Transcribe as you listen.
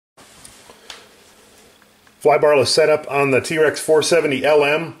Flybarless setup on the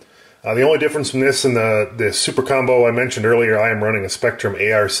TREX470LM. The only difference from this and the super combo I mentioned earlier, I am running a Spectrum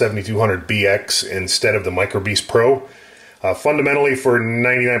AR7200BX instead of the MicroBeast Pro. Fundamentally, for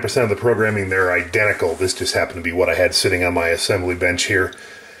 99% of the programming, they're identical. This just happened to be what I had sitting on my assembly bench here.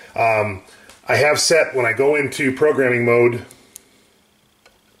 I have set, when I go into programming mode,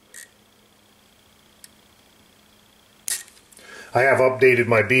 I have updated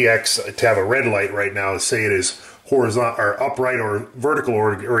my BX to have a red light right now to say it is horizontal or upright or vertical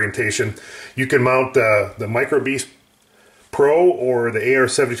orientation. You can mount the MicroBeast Pro or the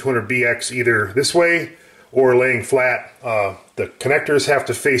AR7200BX either this way or laying flat. The connectors have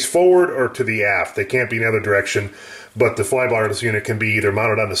to face forward or to the aft. They can't be in the other direction, but the flybarless unit can be either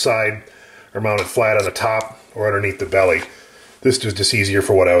mounted on the side or mounted flat on the top or underneath the belly. This is just easier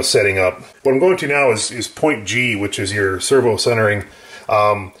for what I was setting up. What I'm going to now is point G, which is your servo centering.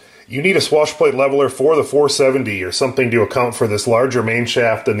 You need a swash plate leveler for the 470 or something to account for this larger main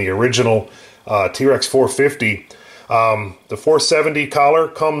shaft than the original TREX450. The 470 collar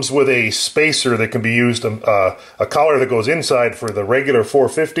comes with a spacer that can be used, a collar that goes inside for the regular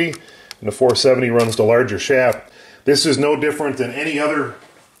 450, and the 470 runs the larger shaft. This is no different than any other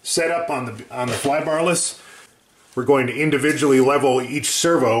setup on the flybarless. We're going to individually level each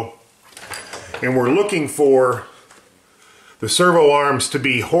servo, and we're looking for the servo arms to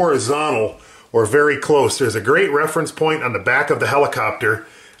be horizontal or very close. There's a great reference point on the back of the helicopter,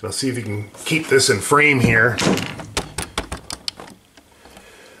 and I'll see if you can keep this in frame here.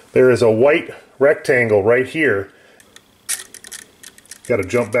 There is a white rectangle right here. Got to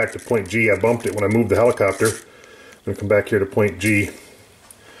jump back to point G. I bumped it when I moved the helicopter. I'm going to come back here to point G.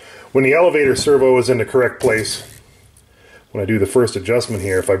 When the elevator servo is in the correct place, when I do the first adjustment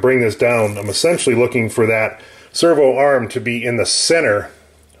here, if I bring this down, I'm essentially looking for that servo arm to be in the center,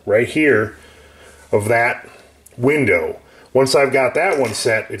 right here, of that window. Once I've got that one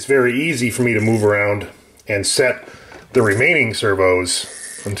set, it's very easy for me to move around and set the remaining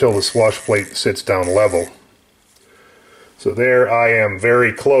servos until the swash plate sits down level. So there I am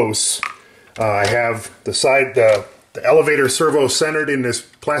very close. I have the elevator servo centered in this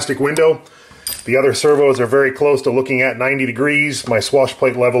plastic window. The other servos are very close to looking at 90 degrees. My swash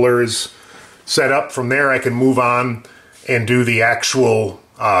plate leveler is set up. From there I can move on and do the actual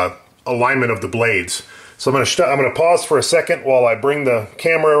alignment of the blades. So I'm going to pause for a second while I bring the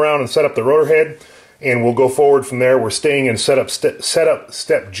camera around and set up the rotor head, and we'll go forward from there. We're staying in setup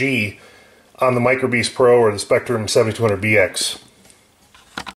step G on the MicroBeast Pro or the Spectrum 7200BX.